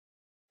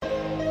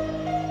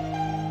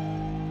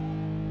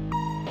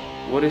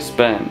What is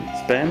spam?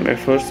 Spam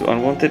refers to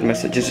unwanted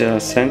messages that are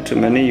sent to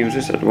many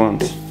users at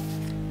once.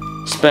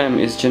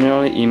 Spam is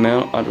generally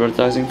email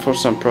advertising for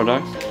some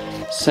product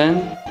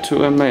sent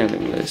to a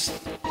mailing list.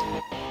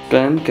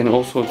 Spam can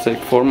also take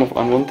form of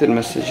unwanted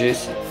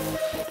messages,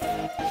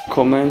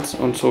 comments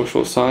on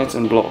social sites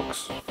and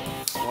blogs.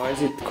 Why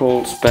is it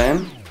called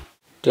spam?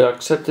 The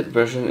accepted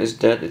version is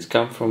that it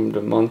comes from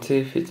the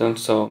Monty Python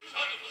song.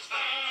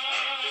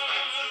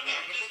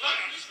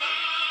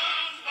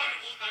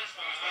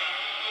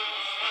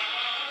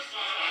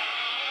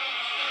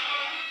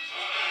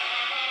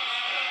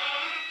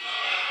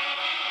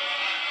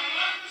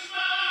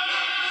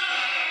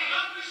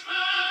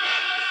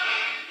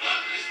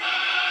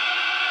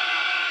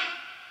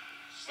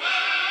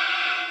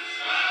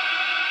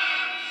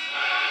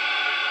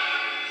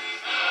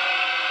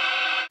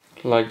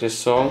 Like the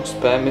song,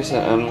 spam is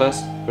an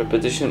endless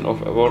repetition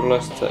of a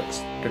wordless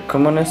text. The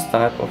commonest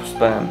type of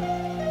spam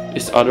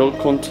is adult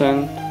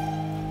content,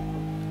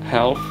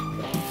 health,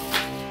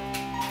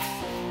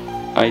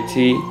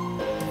 IT,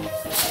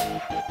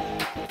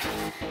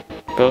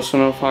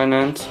 personal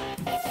finance,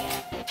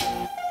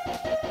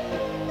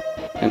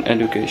 and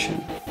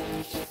education.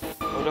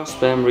 How does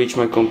spam reach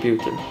my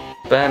computer?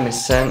 Spam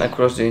is sent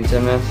across the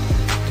internet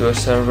to a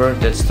server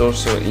that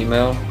stores your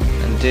email,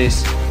 and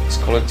this is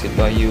collected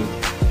by you.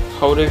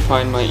 How do I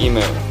find my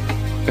email?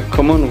 A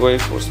common way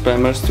for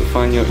spammers to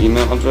find your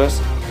email address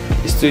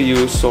is to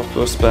use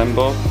software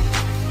SpamBot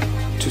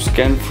to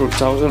scan through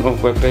thousands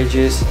of web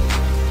pages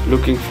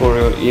looking for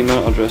your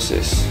email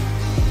addresses.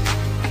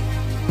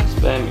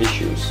 Spam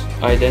issues: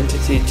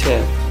 identity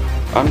theft,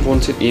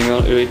 unwanted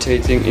email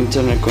irritating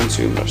internet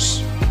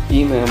consumers,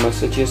 email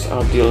messages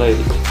are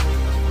delayed,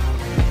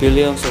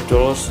 billions of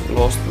dollars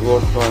lost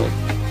worldwide,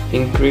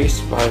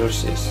 increased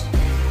viruses,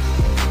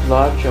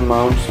 large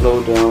amounts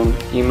slow down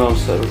email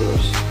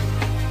servers.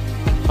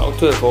 How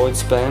to avoid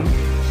spam?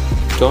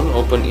 Don't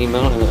open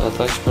email and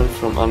attachment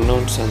from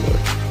unknown sender.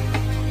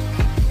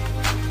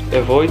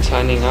 Avoid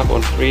signing up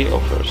on free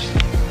offers.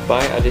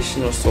 Buy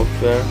additional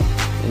software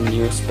and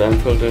use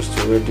spam filters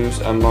to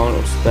reduce amount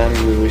of spam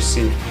you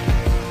receive.